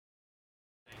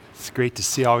It's great to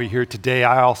see all you here today.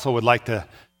 I also would like to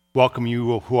welcome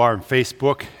you who are on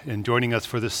Facebook and joining us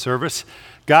for this service.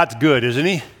 God's good, isn't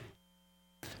he?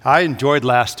 I enjoyed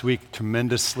last week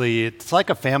tremendously. It's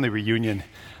like a family reunion.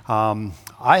 I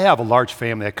have a large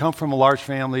family. I come from a large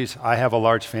family. I have a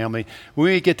large family.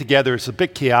 When we get together, it's a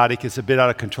bit chaotic. It's a bit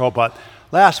out of control, but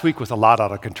last week was a lot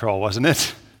out of control, wasn't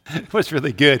it? It was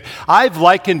really good. I've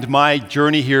likened my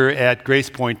journey here at Grace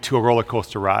Point to a roller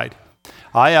coaster ride.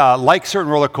 I like certain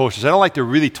roller coasters. I don't like the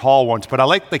really tall ones, but I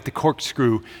like the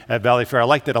corkscrew at Valley Fair. I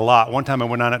liked it a lot. One time I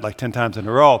went on it like 10 times in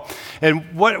a row.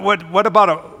 And what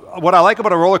I like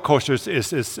about a roller coaster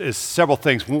is several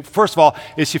things. First of all,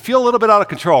 is you feel a little bit out of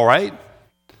control, right?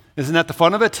 Isn't that the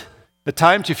fun of it? At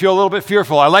times you feel a little bit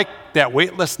fearful. I like that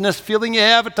weightlessness feeling you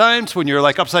have at times when you're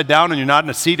like upside down and you're not in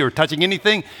a seat or touching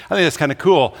anything. I think that's kind of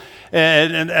cool.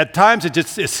 And at times it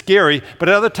just is scary, but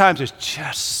at other times it's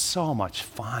just so much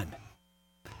fun.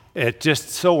 It's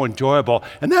just so enjoyable.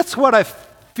 And that's what I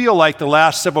feel like the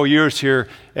last several years here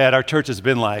at our church has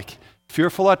been like.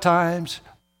 Fearful at times.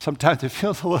 Sometimes it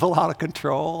feels a little out of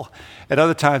control. At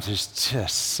other times it's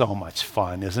just so much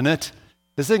fun, isn't it?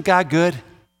 Isn't God good?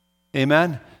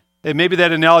 Amen? And maybe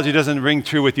that analogy doesn't ring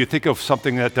true with you. Think of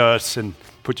something that does and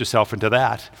put yourself into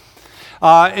that.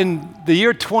 In the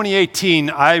year 2018,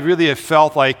 I really have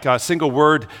felt like a single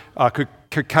word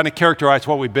could kind of characterize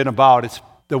what we've been about. It's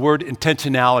the word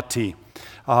intentionality.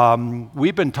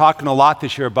 We've been talking a lot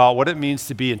this year about what it means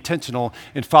to be intentional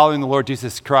in following the Lord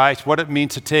Jesus Christ, what it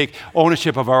means to take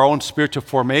ownership of our own spiritual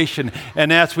formation.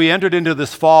 And as we entered into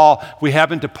this fall, we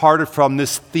haven't departed from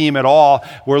this theme at all.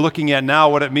 We're looking at now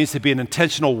what it means to be an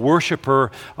intentional worshiper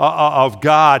of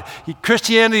God.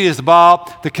 Christianity is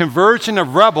about the conversion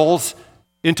of rebels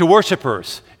into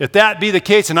worshipers. If that be the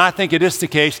case, and I think it is the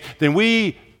case, then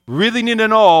we really need to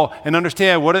know and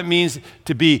understand what it means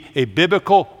to be a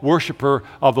biblical worshiper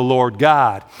of the Lord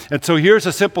God. And so here's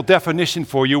a simple definition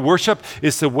for you. Worship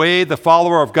is the way the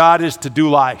follower of God is to do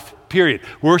life, period.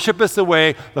 Worship is the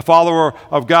way the follower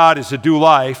of God is to do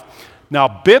life.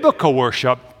 Now, biblical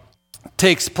worship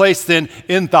takes place then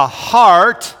in the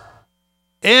heart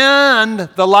and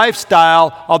the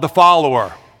lifestyle of the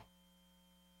follower.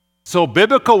 So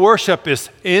biblical worship is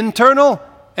internal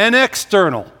and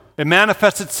external. It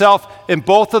manifests itself in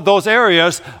both of those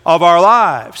areas of our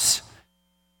lives.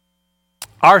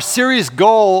 Our series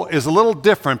goal is a little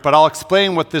different, but I'll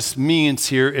explain what this means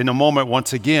here in a moment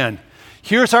once again.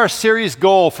 Here's our series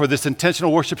goal for this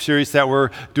intentional worship series that we're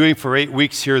doing for 8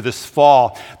 weeks here this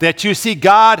fall. That you see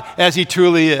God as He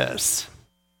truly is.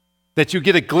 That you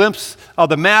get a glimpse of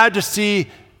the majesty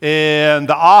and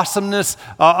the awesomeness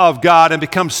of God and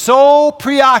become so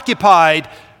preoccupied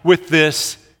with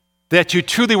this that you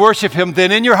truly worship Him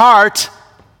then in your heart,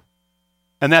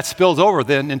 and that spills over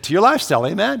then into your lifestyle,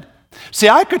 amen? See,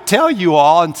 I could tell you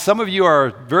all, and some of you are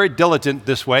very diligent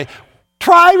this way,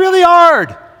 try really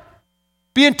hard.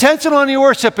 Be intentional in your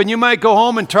worship, and you might go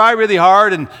home and try really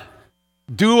hard and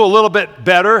do a little bit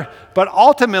better, but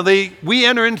ultimately, we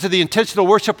enter into the intentional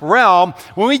worship realm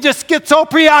when we just get so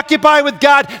preoccupied with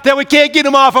God that we can't get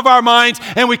Him off of our minds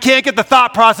and we can't get the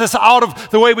thought process out of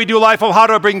the way we do life of how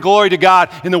do I bring glory to God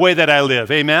in the way that I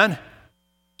live. Amen?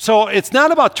 So it's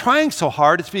not about trying so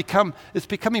hard. It's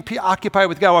becoming preoccupied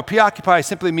with God. Well, preoccupy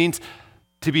simply means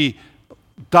to be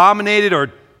dominated,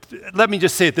 or let me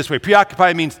just say it this way.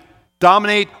 Preoccupy means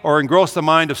dominate or engross the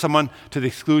mind of someone to the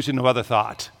exclusion of other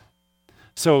thought.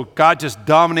 So God just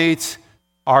dominates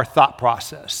our thought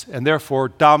process and therefore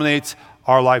dominates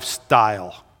our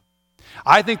lifestyle.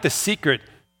 I think the secret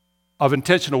of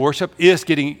intentional worship is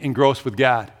getting engrossed with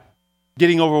God,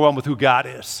 getting overwhelmed with who God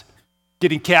is,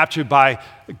 getting captured by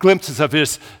glimpses of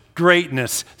His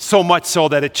greatness, so much so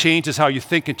that it changes how you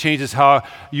think and changes how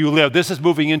you live. This is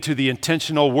moving into the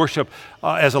intentional worship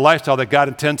as a lifestyle that God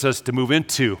intends us to move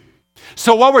into.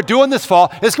 So what we're doing this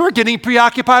fall is we're getting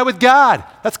preoccupied with God.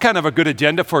 That's kind of a good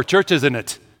agenda for a church, isn't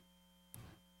it?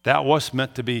 That was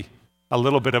meant to be a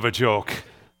little bit of a joke.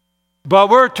 But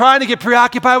we're trying to get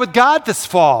preoccupied with God this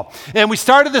fall. And we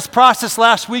started this process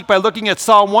last week by looking at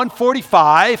Psalm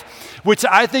 145, which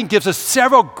I think gives us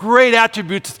several great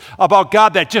attributes about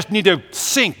God that just need to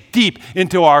sink deep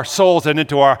into our souls and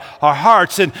into our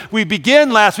hearts. And we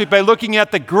began last week by looking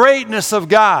at the greatness of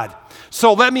God.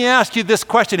 So let me ask you this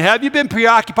question. Have you been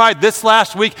preoccupied this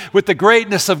last week with the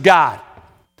greatness of God?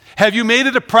 Have you made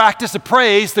it a practice to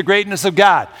praise the greatness of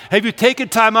God? Have you taken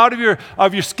time out of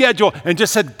your schedule and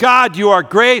just said, God, you are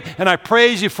great, and I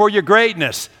praise you for your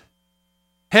greatness?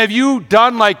 Have you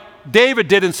done like David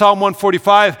did in Psalm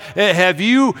 145? Have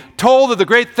you told of the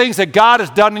great things that God has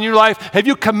done in your life? Have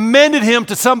you commended Him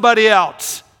to somebody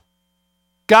else?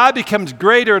 God becomes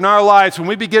greater in our lives when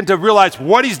we begin to realize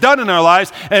what he's done in our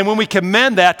lives and when we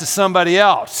commend that to somebody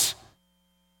else.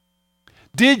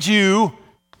 Did you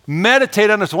meditate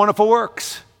on his wonderful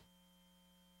works?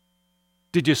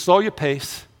 Did you slow your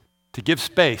pace to give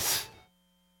space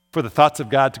for the thoughts of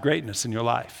God's greatness in your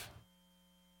life?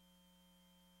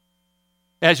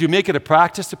 As you make it a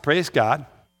practice to praise God,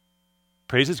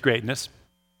 praise his greatness,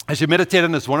 as you meditate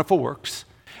on his wonderful works,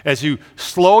 as you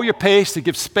slow your pace to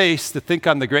give space to think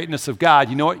on the greatness of God,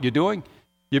 you know what you're doing?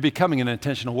 You're becoming an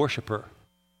intentional worshiper.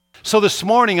 So this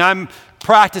morning, I'm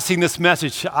practicing this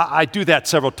message. I do that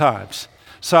several times.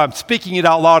 So I'm speaking it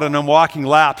out loud, and I'm walking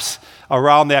laps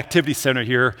around the activity center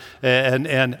here,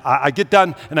 and I get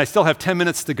done, and I still have 10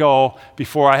 minutes to go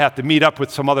before I have to meet up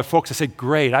with some other folks. I say,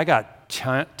 great, I got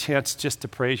chance just to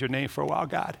praise your name for a while,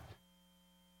 God.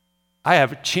 I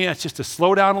have a chance just to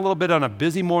slow down a little bit on a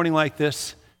busy morning like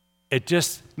this. It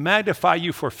just magnify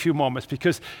you for a few moments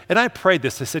because, and I prayed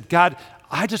this, I said, God,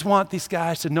 I just want these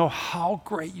guys to know how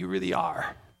great you really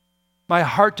are. My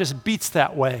heart just beats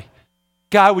that way.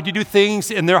 God, would you do things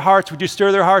in their hearts? Would you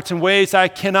stir their hearts in ways I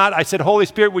cannot? I said, Holy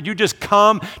Spirit, would you just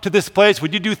come to this place?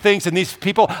 Would you do things in these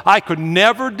people I could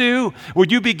never do? Would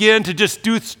you begin to just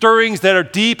do stirrings that are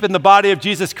deep in the body of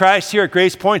Jesus Christ here at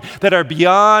Grace Point that are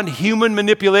beyond human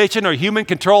manipulation or human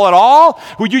control at all?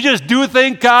 Would you just do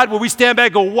things, God, where we stand back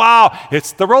and go, wow,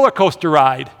 it's the roller coaster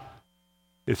ride.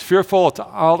 It's fearful, it's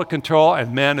out of control,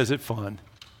 and man, is it fun.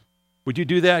 Would you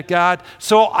do that, God?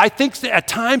 So I think at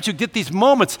times you get these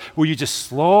moments where you just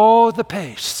slow the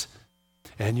pace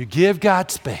and you give God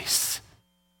space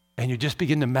and you just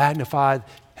begin to magnify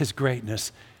his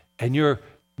greatness, and you're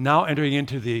now entering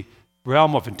into the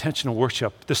realm of intentional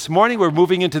worship. This morning we're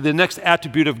moving into the next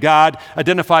attribute of God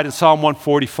identified in Psalm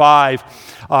 145.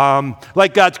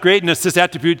 Like God's greatness, this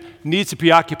attribute needs to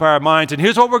preoccupy our minds. And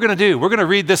here's what we're going to do. We're going to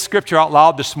read this scripture out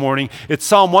loud this morning. It's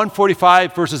Psalm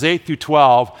 145, verses 8 through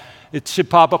 12. It should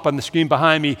pop up on the screen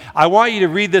behind me. I want you to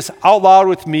read this out loud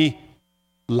with me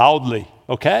loudly,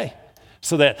 okay?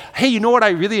 So that, hey, you know what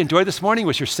I really enjoyed this morning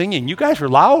was your singing. You guys were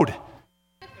loud.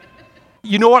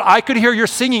 You know what? I could hear your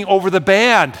singing over the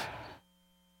band.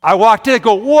 I walked in and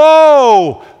go,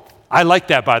 whoa! I like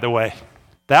that, by the way.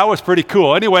 That was pretty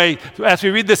cool. Anyway, as we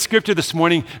read this scripture this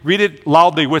morning, read it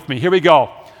loudly with me. Here we go.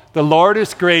 The Lord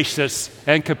is gracious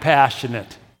and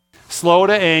compassionate, slow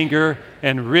to anger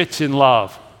and rich in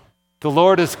love. The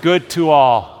Lord is good to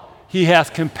all. He has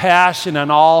compassion on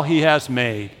all he has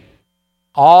made.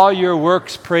 All your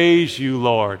works praise you,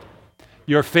 Lord.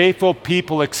 Your faithful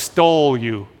people extol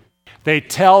you. They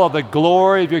tell of the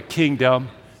glory of your kingdom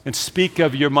and speak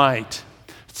of your might,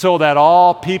 so that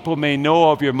all people may know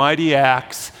of your mighty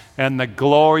acts and the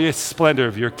glorious splendor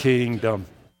of your kingdom.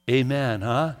 Amen,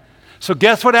 huh? So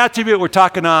guess what attribute we're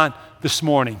talking on this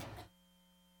morning?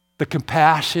 The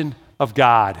compassion of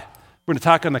God. We're going to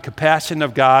talk on the compassion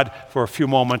of God for a few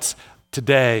moments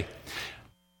today.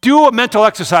 Do a mental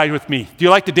exercise with me. Do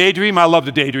you like to daydream? I love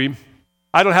to daydream.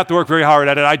 I don't have to work very hard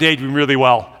at it. I daydream really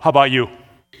well. How about you?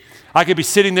 I could be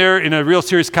sitting there in a real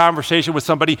serious conversation with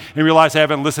somebody and realize I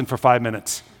haven't listened for 5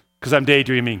 minutes because I'm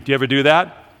daydreaming. Do you ever do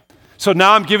that? So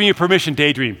now I'm giving you permission,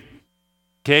 daydream.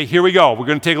 Okay, here we go. We're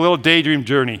going to take a little daydream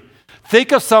journey.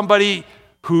 Think of somebody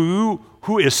who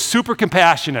is super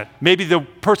compassionate. Maybe the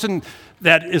person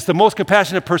that is the most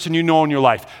compassionate person you know in your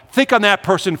life. Think on that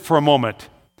person for a moment.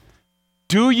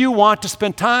 Do you want to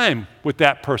spend time with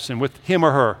that person, with him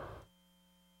or her?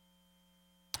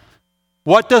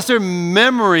 What does their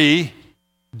memory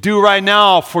do right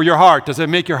now for your heart? Does it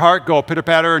make your heart go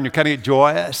pitter-patter and you kind of get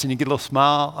joyous and you get a little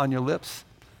smile on your lips?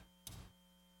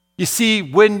 You see,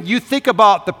 when you think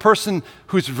about the person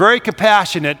who's very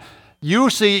compassionate,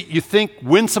 usually you think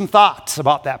winsome thoughts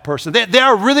about that person. They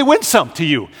are really winsome to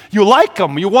you. You like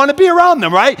them. You want to be around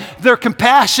them, right? Their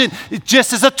compassion is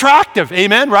just as attractive.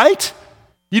 Amen, right?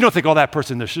 You don't think, oh, that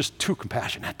person is just too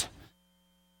compassionate.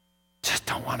 Just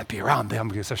don't want to be around them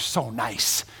because they're so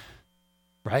nice,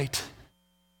 right?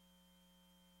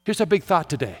 Here's our big thought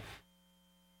today.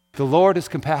 The Lord is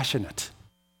compassionate.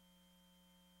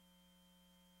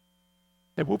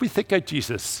 And when we think of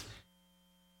Jesus,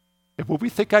 and when we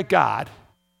think of God,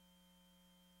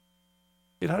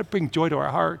 it ought to bring joy to our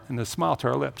heart and a smile to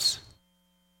our lips.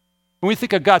 When we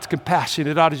think of God's compassion,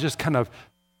 it ought to just kind of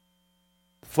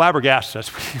flabbergast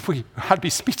us. We ought to be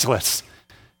speechless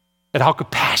at how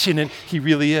compassionate he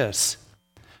really is.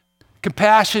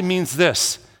 Compassion means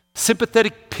this: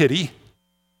 sympathetic pity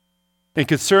and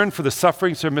concern for the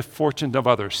sufferings or misfortunes of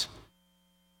others.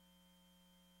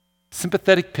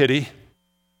 Sympathetic pity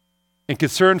and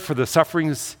concern for the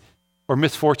sufferings or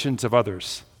misfortunes of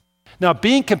others. Now,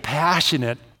 being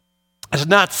compassionate It's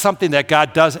not something that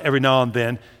God does every now and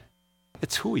then.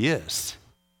 It's who he is.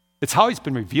 It's how he's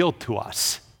been revealed to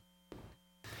us.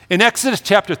 In Exodus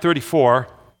chapter 34,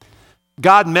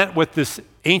 God met with this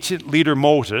ancient leader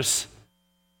Moses.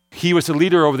 He was the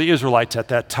leader over the Israelites at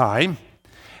that time.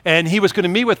 And he was going to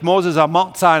meet with Moses on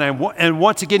Mount Sinai, and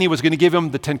once again he was going to give him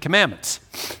the Ten Commandments.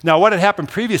 Now what had happened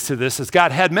previous to this is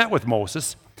God had met with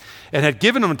Moses and had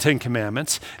given him the Ten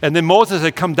Commandments, and then Moses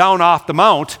had come down off the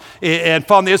mount and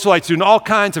found the Israelites doing all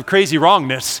kinds of crazy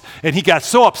wrongness, and he got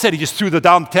so upset he just threw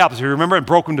down the tablets, you remember, and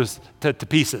broke them to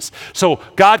pieces. So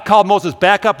God called Moses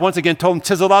back up once again, told him,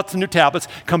 chisel out some new tablets,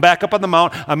 come back up on the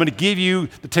mount, I'm going to give you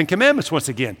the Ten Commandments once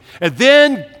again. And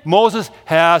then Moses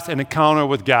has an encounter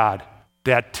with God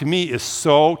that to me is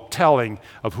so telling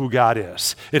of who God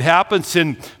is. It happens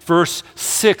in verse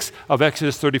 6 of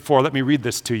Exodus 34. Let me read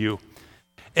this to you.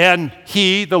 And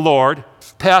he, the Lord,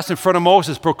 passed in front of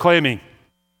Moses proclaiming,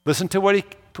 listen to what he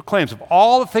proclaims. Of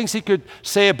all the things he could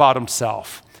say about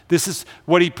himself, this is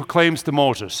what he proclaims to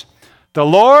Moses. The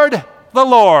Lord,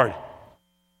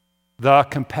 the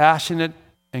compassionate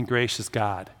and gracious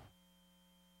God,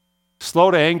 slow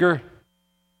to anger,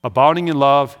 abounding in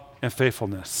love and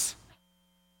faithfulness.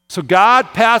 So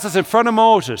God passes in front of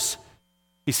Moses.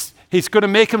 He's going to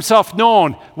make himself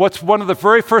known. What's one of the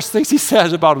very first things he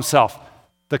says about himself?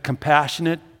 The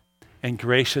compassionate and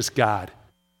gracious God.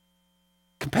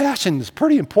 Compassion is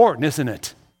pretty important, isn't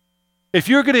it? If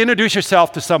you're going to introduce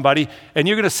yourself to somebody and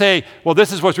you're going to say, well,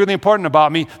 this is what's really important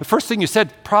about me, the first thing you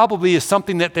said probably is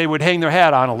something that they would hang their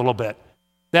hat on a little bit.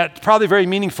 That's probably very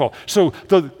meaningful. So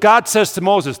God says to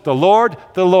Moses, the Lord,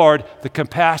 the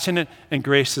compassionate and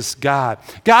gracious God.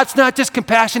 God's not just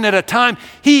compassionate at a time.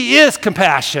 He is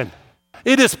compassion.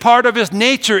 It is part of his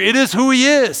nature. It is who he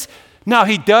is. Now,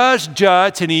 he does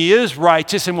judge and he is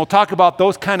righteous, and we'll talk about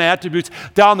those kind of attributes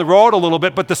down the road a little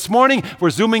bit. But this morning,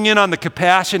 we're zooming in on the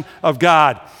compassion of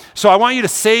God. So I want you to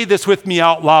say this with me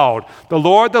out loud. The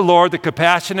Lord, the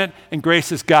compassionate and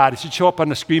gracious God. It should show up on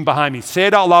the screen behind me. Say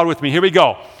it out loud with me. Here we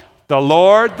go. The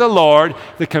Lord,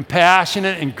 the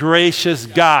compassionate and gracious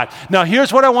God. Now,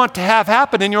 here's what I want to have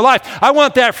happen in your life. I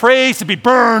want that phrase to be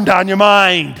burned on your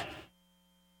mind.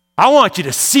 I want you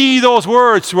to see those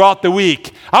words throughout the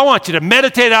week. I want you to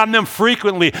meditate on them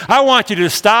frequently. I want you to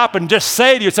stop and just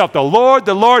say to yourself, the Lord,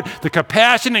 the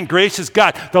compassionate and gracious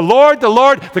God. The Lord,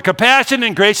 the compassionate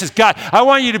and gracious God. I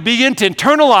want you to begin to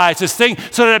internalize this thing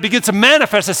so that it begins to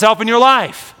manifest itself in your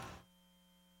life.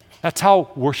 That's how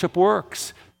worship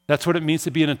works. That's what it means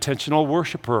to be an intentional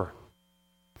worshiper.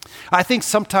 I think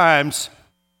sometimes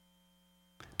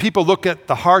people look at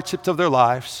the hardships of their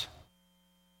lives,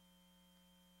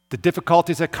 the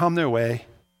difficulties that come their way,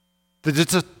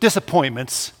 the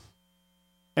disappointments,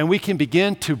 and we can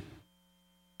begin to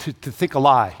think a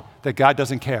lie, that God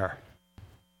doesn't care,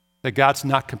 that God's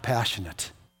not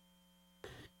compassionate.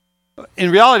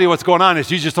 In reality, what's going on is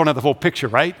you just don't have the full picture,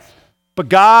 right? But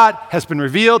God has been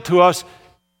revealed to us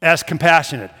as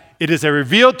compassionate. It is a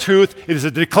revealed truth. It is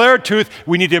a declared truth.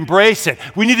 We need to embrace it.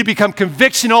 We need to become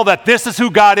convictional that this is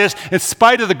who God is in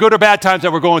spite of the good or bad times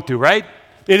that we're going through, right?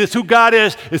 It is who God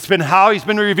is. It's been how he's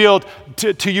been revealed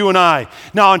to you and I.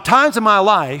 Now, in times of my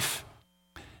life,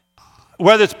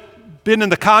 whether it's been in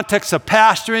the context of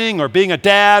pastoring or being a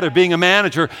dad or being a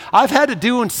manager, I've had to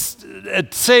do and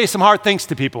say some hard things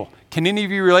to people. Can any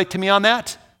of you relate to me on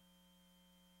that?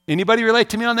 Anybody relate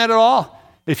to me on that at all?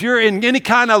 If you're in any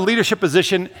kind of leadership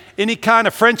position, any kind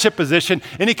of friendship position,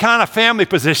 any kind of family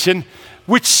position,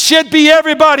 which should be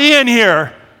everybody in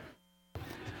here,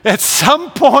 at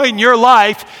some point in your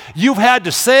life, you've had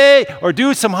to say or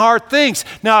do some hard things.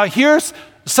 Now, here's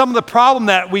some of the problem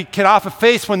that we can often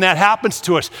face when that happens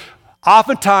to us.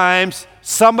 Oftentimes,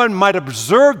 someone might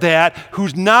observe that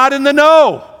who's not in the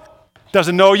know.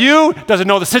 Doesn't know you, doesn't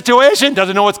know the situation,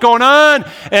 doesn't know what's going on,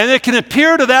 and it can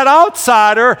appear to that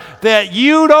outsider that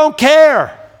you don't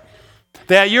care,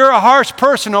 that you're a harsh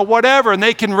person or whatever, and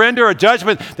they can render a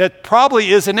judgment that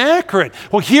probably isn't accurate.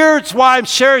 Well, here's why I'm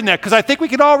sharing that, because I think we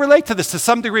can all relate to this to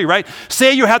some degree, right?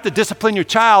 Say you have to discipline your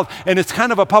child, and it's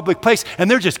kind of a public place, and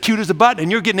they're just cute as a button,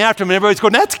 and you're getting after them, and everybody's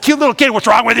going, that's a cute little kid, what's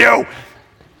wrong with you?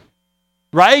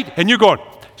 Right? And you're going,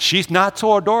 she's not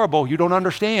so adorable, you don't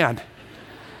understand.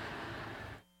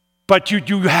 But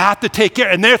you have to take care.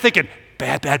 And they're thinking,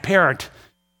 bad parent.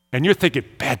 And you're thinking,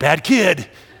 bad kid.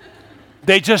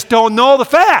 They just don't know the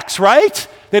facts, right?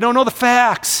 They don't know the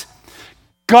facts.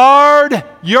 Guard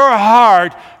your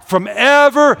heart from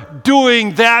ever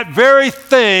doing that very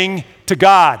thing to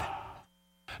God.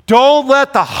 Don't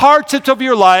let the hardships of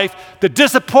your life, the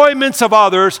disappointments of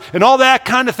others, and all that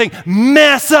kind of thing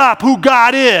mess up who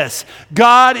God is.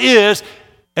 God is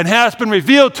and has been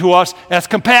revealed to us as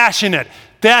compassionate.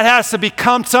 That has to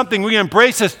become something we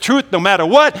embrace as truth no matter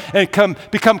what, and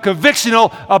become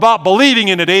convictional about believing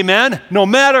in it, amen? No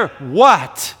matter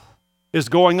what is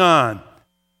going on.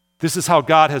 This is how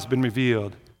God has been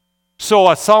revealed.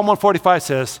 So Psalm 145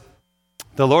 says,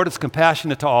 the Lord is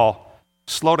compassionate to all,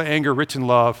 slow to anger, rich in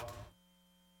love.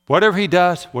 Whatever he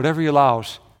does, whatever he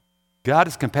allows, God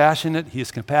is compassionate, he is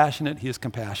compassionate, he is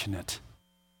compassionate.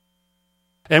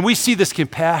 And we see this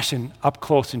compassion up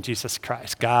close in Jesus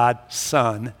Christ, God,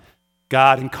 Son,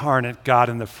 God incarnate, God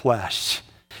in the flesh.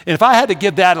 And if I had to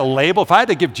give that a label, if I had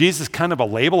to give Jesus kind of a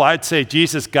label, I'd say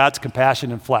Jesus, God's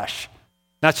compassion in flesh.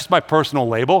 That's just my personal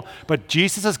label, but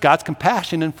Jesus is God's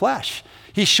compassion in flesh.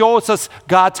 He shows us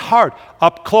God's heart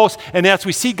up close, and as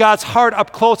we see God's heart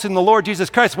up close in the Lord Jesus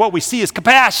Christ, what we see is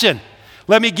compassion.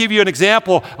 Let me give you an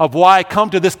example of why I come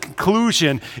to this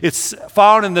conclusion. It's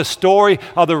found in the story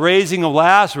of the raising of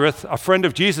Lazarus, a friend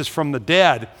of Jesus from the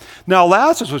dead. Now,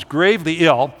 Lazarus was gravely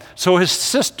ill, so his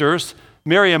sisters,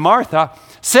 Mary and Martha,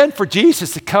 sent for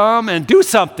Jesus to come and do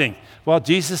something. Well,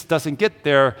 Jesus doesn't get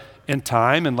there in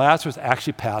time, and Lazarus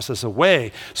actually passes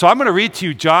away. So I'm going to read to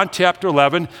you John chapter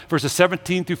 11, verses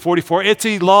 17 through 44. It's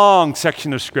a long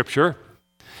section of Scripture,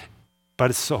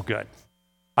 but it's so good.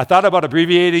 I thought about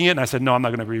abbreviating it, and I said, no, I'm not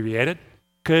going to abbreviate it,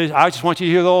 because I just want you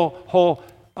to hear the whole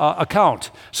account.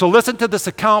 So listen to this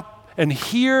account and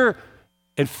hear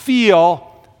and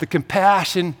feel the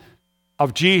compassion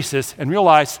of Jesus and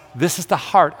realize this is the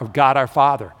heart of God our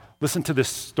Father. Listen to this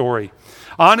story.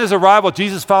 On his arrival,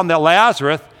 Jesus found that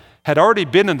Lazarus had already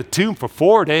been in the tomb for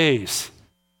 4 days.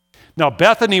 Now,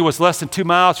 Bethany was less than 2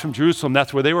 miles from Jerusalem.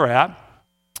 That's where they were at.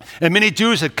 And many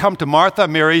Jews had come to Martha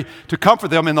and Mary to comfort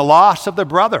them in the loss of their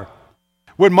brother.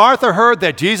 When Martha heard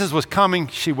that Jesus was coming,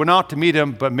 she went out to meet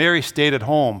him, but Mary stayed at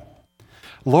home.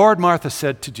 Lord, Martha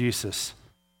said to Jesus,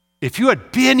 if you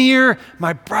had been here,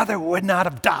 my brother would not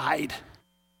have died.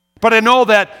 But I know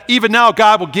that even now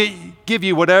God will give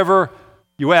you whatever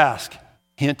you ask.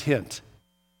 Hint, hint.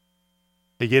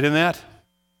 You getting that?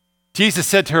 Jesus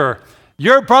said to her,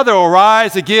 your brother will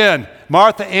rise again.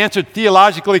 Martha answered,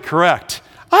 theologically correct.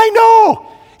 I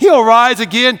know he'll rise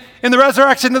again in the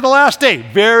resurrection of the last day.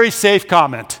 Very safe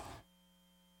comment.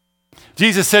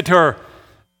 Jesus said to her,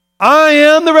 I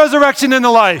am the resurrection and the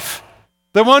life.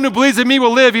 The one who believes in me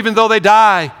will live even though they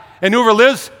die. And whoever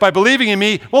lives by believing in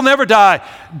me will never die.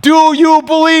 Do you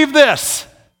believe this?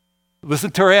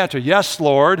 Listen to her answer. Yes,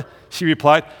 Lord, she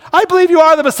replied. I believe you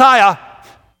are the Messiah,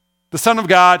 the Son of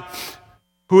God,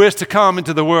 who is to come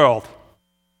into the world.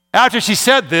 After she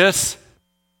said this,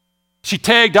 she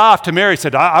tagged off to Mary,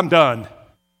 said, I'm done.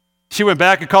 She went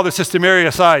back and called her sister Mary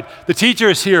aside. The teacher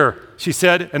is here, she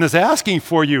said, and is asking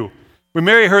for you. When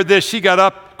Mary heard this, she got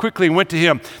up quickly and went to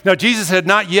him. Now, Jesus had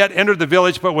not yet entered the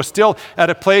village, but was still at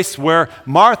a place where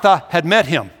Martha had met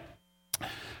him.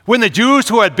 When the Jews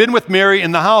who had been with Mary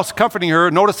in the house comforting her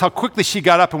noticed how quickly she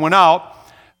got up and went out,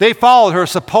 they followed her,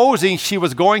 supposing she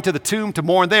was going to the tomb to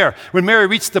mourn there. When Mary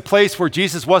reached the place where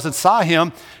Jesus was and saw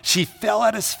him, she fell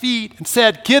at his feet and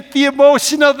said, get the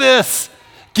emotion of this.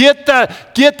 Get the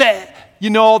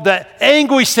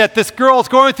anguish that this girl is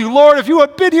going through. Lord, if you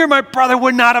had been here, my brother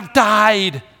would not have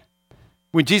died.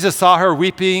 When Jesus saw her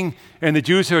weeping, and the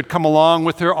Jews who had come along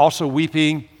with her also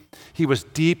weeping, he was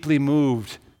deeply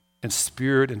moved in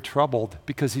spirit and troubled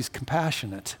because he's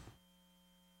compassionate.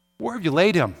 Where have you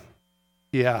laid him?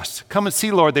 He asked. Come and see,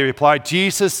 Lord, they replied.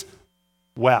 Jesus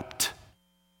wept.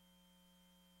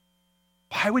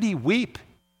 Why would he weep?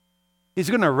 He's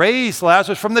going to raise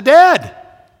Lazarus from the dead.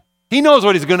 He knows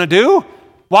what he's going to do.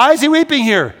 Why is he weeping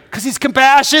here? Because he's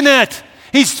compassionate.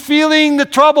 He's feeling the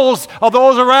troubles of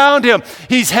those around him.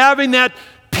 He's having that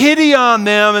pity on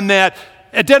them and that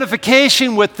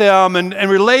identification with them and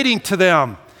relating to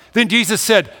them. Then Jesus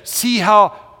said,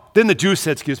 then the Jews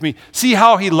said, see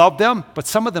how he loved them? But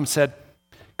some of them said,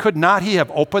 could not he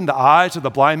have opened the eyes of the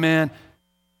blind man?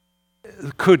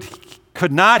 Could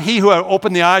not he who had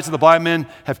opened the eyes of the blind man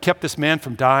have kept this man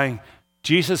from dying?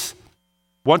 Jesus,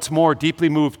 once more deeply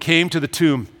moved, came to the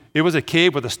tomb. It was a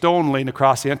cave with a stone laying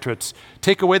across the entrance.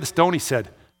 Take away the stone, he said.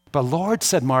 But Lord,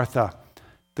 said Martha,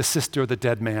 the sister of the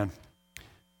dead man,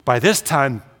 by this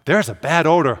time there's a bad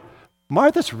odor.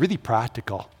 Martha's really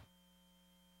practical.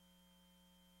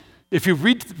 If you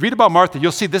read about Martha,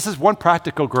 you'll see this is one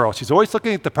practical girl. She's always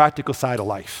looking at the practical side of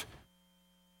life.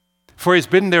 For he's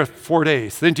been there 4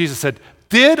 days. Then Jesus said,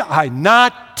 did I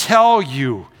not tell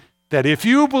you that if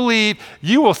you believe,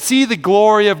 you will see the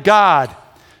glory of God?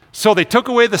 So they took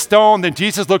away the stone. Then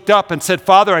Jesus looked up and said,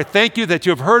 Father, I thank you that you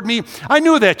have heard me. I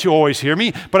knew that you always hear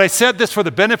me, but I said this for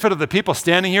the benefit of the people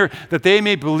standing here, that they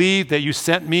may believe that you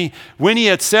sent me. When he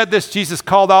had said this, Jesus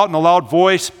called out in a loud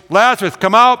voice, Lazarus,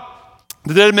 come out.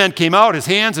 The dead man came out, his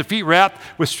hands and feet wrapped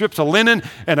with strips of linen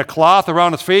and a cloth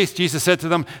around his face. Jesus said to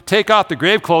them, take off the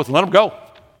grave clothes and let him go.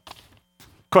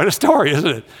 Quite a story,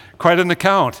 isn't it? Quite an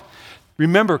account.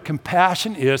 Remember,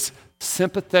 compassion is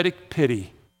sympathetic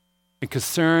pity and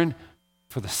concern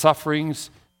for the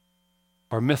sufferings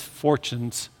or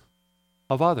misfortunes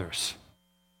of others.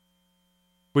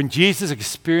 When Jesus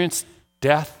experienced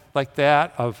death like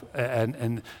that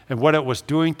and what it was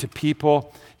doing to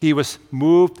people, he was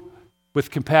moved with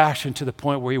compassion to the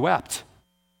point where he wept.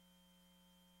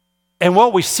 And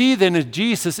what we see then in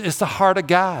Jesus is the heart of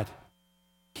God.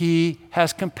 He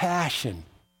has compassion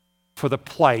for the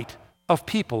plight of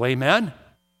people. Amen?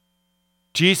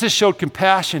 Jesus showed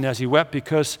compassion as he wept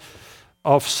because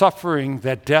of suffering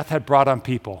that death had brought on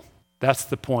people. That's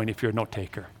the point if you're a note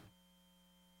taker.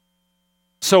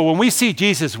 So when we see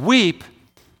Jesus weep,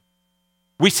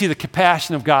 we see the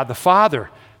compassion of God the Father.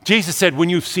 Jesus said, when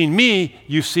you've seen me,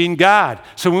 you've seen God.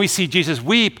 So when we see Jesus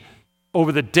weep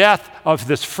over the death of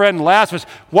this friend Lazarus,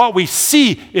 what we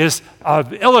see is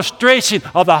an illustration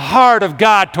of the heart of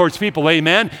God towards people.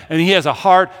 Amen? And he has a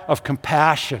heart of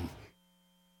compassion.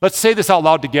 Let's say this out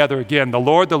loud together again. The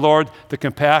Lord, the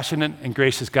compassionate and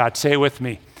gracious God. Say it with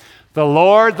me. The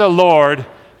Lord,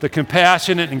 the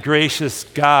compassionate and gracious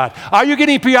God. Are you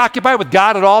getting preoccupied with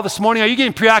God at all this morning? Are you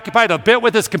getting preoccupied a bit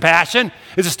with his compassion?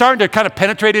 Is it starting to kind of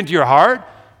penetrate into your heart?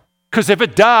 Because if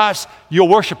it does, you'll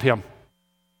worship him.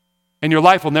 And your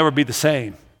life will never be the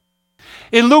same.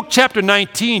 In Luke chapter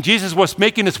 19, Jesus was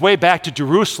making his way back to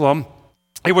Jerusalem.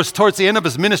 It was towards the end of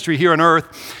his ministry here on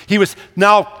earth. He was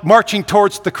now marching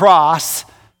towards the cross,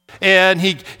 and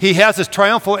he has his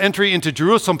triumphal entry into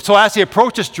Jerusalem. So as he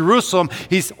approaches Jerusalem,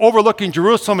 he's overlooking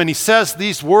Jerusalem, and he says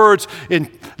these words in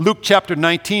Luke chapter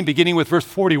 19, beginning with verse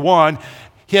 41.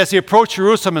 As he approached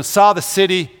Jerusalem and saw the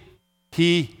city,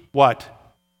 he what?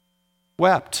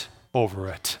 Wept over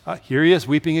it. Here he is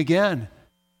weeping again,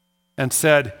 and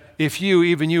said, if you,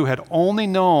 even you, had only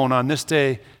known on this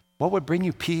day what would bring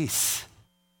you peace.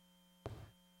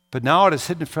 But now it is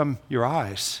hidden from your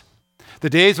eyes. The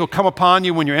days will come upon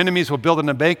you when your enemies will build an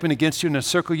embankment against you and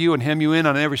encircle you and hem you in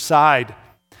on every side.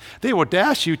 They will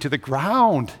dash you to the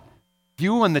ground,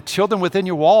 you and the children within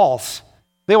your walls.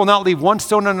 They will not leave one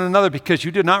stone on another because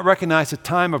you did not recognize the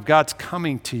time of God's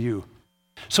coming to you.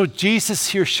 So Jesus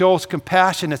here shows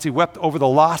compassion as he wept over the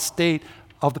lost state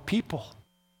of the people.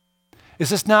 Is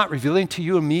this not revealing to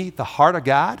you and me the heart of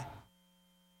God?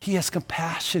 He has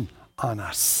compassion on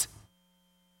us.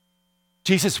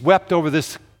 Jesus wept over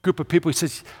this group of people. He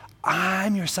says,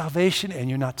 I'm your salvation, and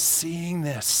you're not seeing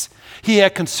this. He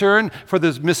had concern for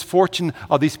the misfortune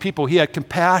of these people. He had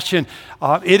compassion.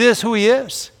 It is who he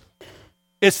is.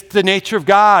 It's the nature of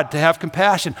God to have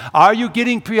compassion. Are you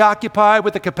getting preoccupied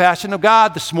with the compassion of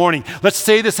God this morning? Let's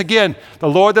say this again. The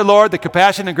Lord, the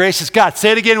compassionate and gracious God.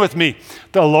 Say it again with me.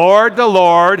 The Lord,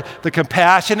 the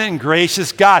compassionate and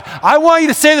gracious God. I want you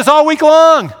to say this all week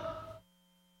long.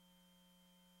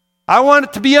 I want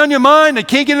it to be on your mind. I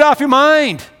can't get it off your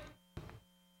mind.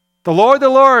 The Lord,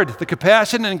 the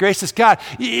compassionate and gracious God.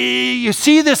 You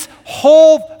see this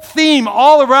whole theme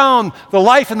all around the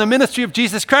life and the ministry of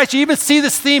Jesus Christ. You even see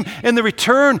this theme in the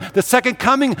return, the second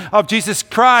coming of Jesus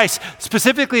Christ.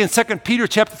 Specifically in 2 Peter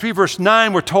chapter 3, verse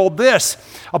 9, we're told this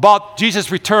about Jesus'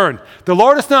 return. The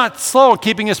Lord is not slow in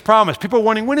keeping his promise. People are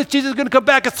wondering, when is Jesus going to come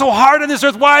back? It's so hard on this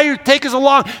earth. Why are you taking so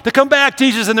long to come back,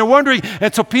 Jesus? And they're wondering.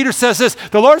 And so Peter says this,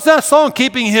 the Lord is not slow in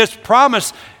keeping his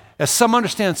promise, as some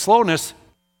understand slowness.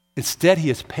 Instead, he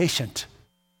is patient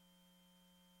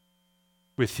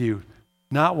with you,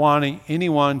 not wanting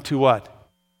anyone to what?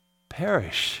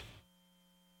 Perish,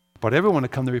 but everyone to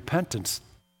come to repentance.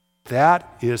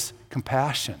 That is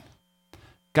compassion.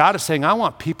 God is saying, I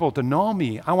want people to know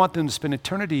me. I want them to spend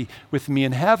eternity with me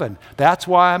in heaven. That's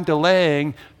why I'm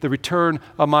delaying the return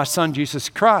of my son, Jesus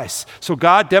Christ. So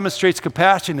God demonstrates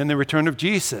compassion in the return of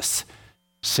Jesus.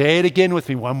 Say it again with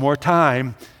me one more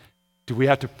time. Do we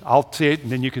have to? I'll say it,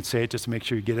 and then you can say it just to make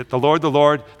sure you get it. The Lord,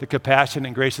 the compassionate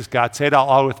and gracious God. Say it out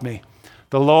loud with me.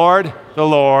 The Lord,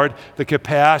 the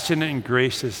compassionate and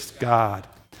gracious God.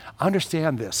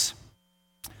 Understand this.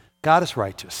 God is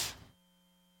righteous.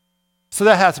 So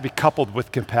that has to be coupled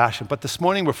with compassion. But this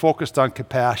morning we're focused on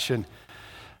compassion.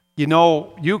 You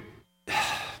know,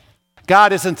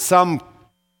 God isn't some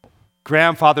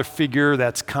grandfather figure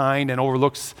that's kind and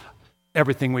overlooks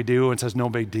everything we do and says no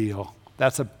big deal.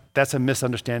 That's a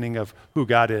misunderstanding of who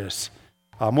God is.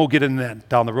 We'll get into that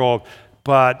down the road.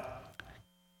 But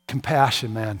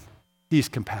compassion, man. He's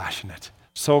compassionate.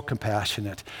 So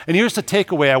compassionate. And here's the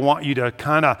takeaway I want you to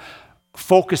kind of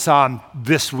focus on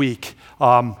this week.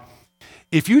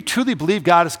 If you truly believe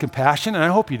God is compassionate, and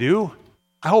I hope you do,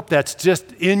 I hope that's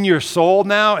just in your soul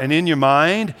now and in your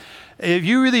mind. If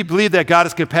you really believe that God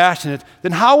is compassionate,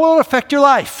 then how will it affect your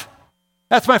life?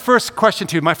 That's my first question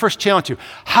to you, my first challenge to you.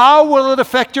 How will it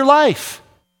affect your life?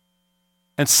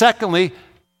 And secondly,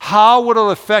 how will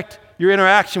it affect your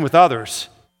interaction with others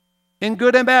in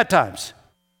good and bad times?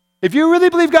 If you really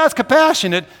believe God's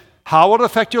compassionate, how will it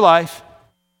affect your life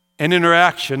and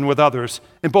interaction with others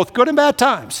in both good and bad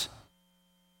times?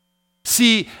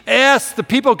 See, as the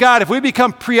people of God, if we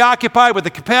become preoccupied with the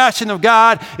compassion of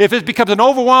God, if it becomes an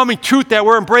overwhelming truth that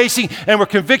we're embracing and we're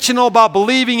convictional about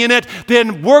believing in it,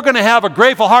 then we're going to have a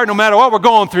grateful heart no matter what we're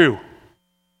going through.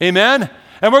 Amen?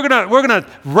 And we're gonna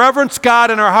reverence God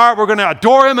in our heart. We're going to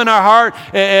adore Him in our heart.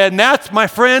 And that, my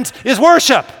friends, is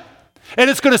worship.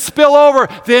 And it's going to spill over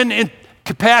then in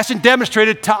compassion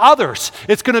demonstrated to others.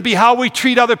 It's going to be how we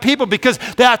treat other people because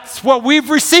that's what we've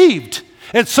received.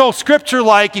 And so scripture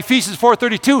like Ephesians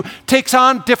 4:32 takes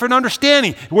on different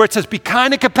understanding where it says, be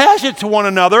kind and compassionate to one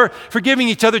another, forgiving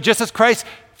each other just as Christ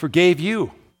forgave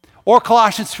you. Or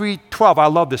Colossians 3:12, I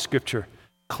love this scripture.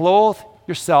 Clothe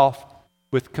yourself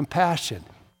with compassion.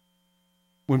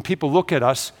 When people look at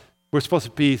us, we're supposed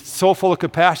to be so full of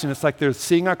compassion, it's like they're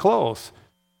seeing our clothes.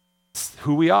 It's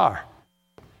who we are.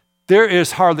 There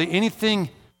is hardly anything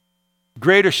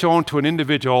greater shown to an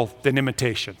individual than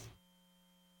imitation.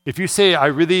 If you say, I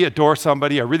really adore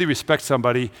somebody, I really respect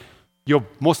somebody, you'll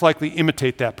most likely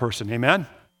imitate that person. Amen?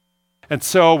 And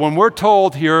so when we're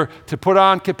told here to put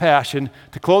on compassion,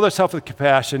 to clothe ourselves with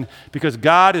compassion, because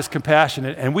God is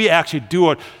compassionate, and we actually do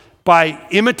it by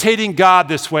imitating God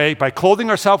this way, by clothing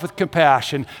ourselves with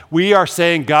compassion, we are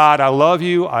saying, God, I love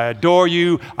you, I adore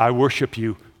you, I worship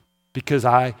you, because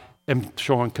I am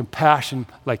showing compassion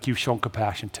like you've shown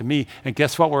compassion to me. And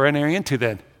guess what we're entering into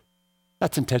then?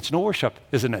 That's intentional worship,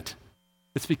 isn't it?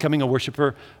 It's becoming a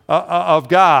worshiper of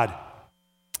God.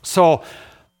 So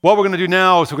what we're going to do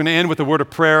now is we're going to end with a word of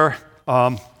prayer,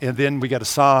 and then we got a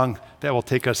song that will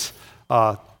take us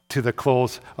to the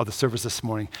close of the service this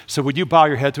morning. So would you bow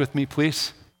your heads with me,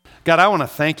 please? God, I want to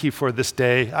thank you for this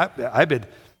day. I've been,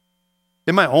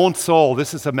 in my own soul,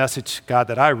 this is a message, God,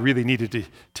 that I really needed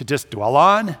to just dwell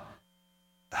on.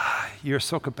 You're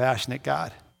so compassionate,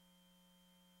 God.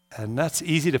 And that's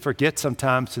easy to forget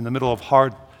sometimes in the middle of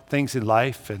hard things in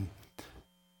life, and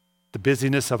the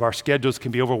busyness of our schedules can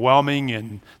be overwhelming,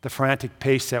 and the frantic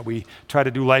pace that we try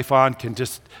to do life on can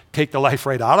just take the life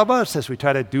right out of us as we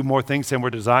try to do more things than we're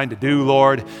designed to do,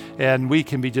 Lord. And we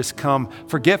can just become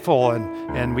forgetful,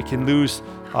 and we can lose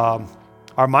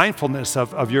our mindfulness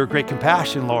of your great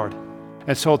compassion, Lord.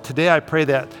 And so today I pray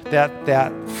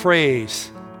that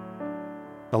phrase,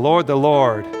 the Lord,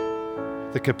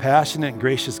 the compassionate and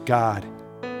gracious God,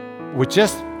 would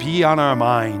just be on our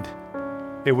mind.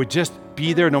 It would just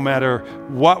be there no matter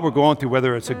what we're going through,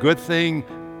 whether it's a good thing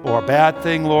or a bad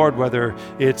thing, Lord, whether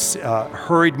it's a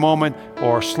hurried moment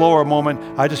or a slower moment.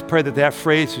 I just pray that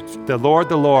phrase, the Lord,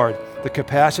 the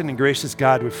compassionate and gracious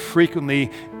God, would frequently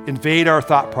invade our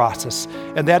thought process,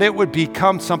 and that it would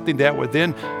become something that would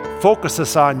then focus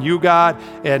us on you, God,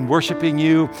 and worshiping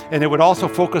you. And it would also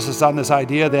focus us on this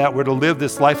idea that we're to live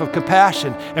this life of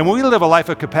compassion. And when we live a life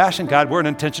of compassion, God, we're an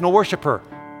intentional worshiper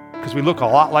because we look a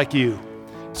lot like you.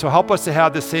 So help us to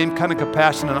have the same kind of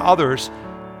compassion on others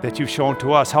that you've shown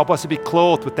to us. Help us to be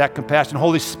clothed with that compassion.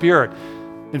 Holy Spirit,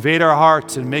 invade our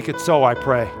hearts and make it so, I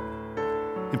pray.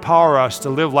 Empower us to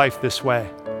live life this way.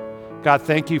 God,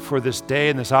 thank you for this day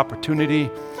and this opportunity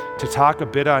to talk a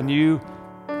bit on you,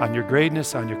 on your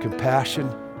greatness, on your compassion.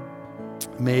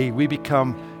 May we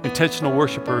become intentional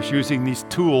worshipers using these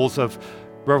tools of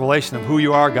revelation of who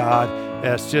you are, God,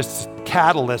 as just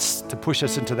catalysts to push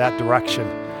us into that direction.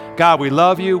 God, we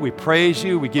love you, we praise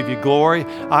you, we give you glory.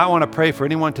 I want to pray for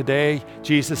anyone today,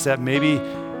 Jesus, that maybe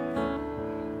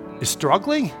is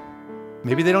struggling.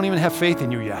 Maybe they don't even have faith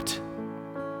in you yet.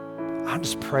 I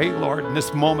just pray, Lord, in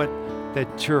this moment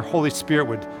that your Holy Spirit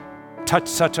would touch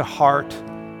such a heart,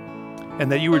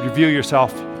 and that you would reveal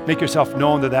yourself, make yourself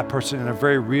known to that person in a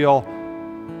very real,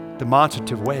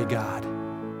 demonstrative way, God.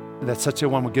 And that such a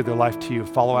one would give their life to you,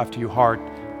 follow after you hard.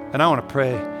 And I want to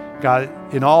pray, God,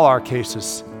 in all our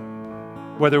cases,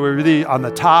 whether we're really on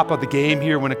the top of the game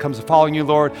here when it comes to following you,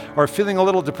 Lord, or feeling a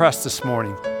little depressed this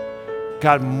morning,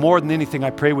 God, more than anything, I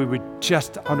pray we would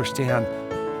just understand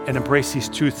and embrace these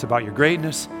truths about your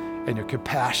greatness and your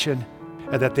compassion,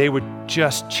 and that they would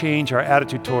just change our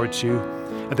attitude towards you,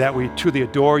 and that we truly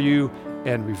adore you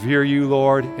and revere you,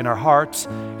 Lord, in our hearts,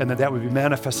 and that would be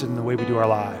manifested in the way we do our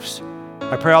lives.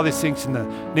 I pray all these things in the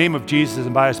name of Jesus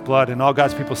and by his blood, and all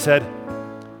God's people said,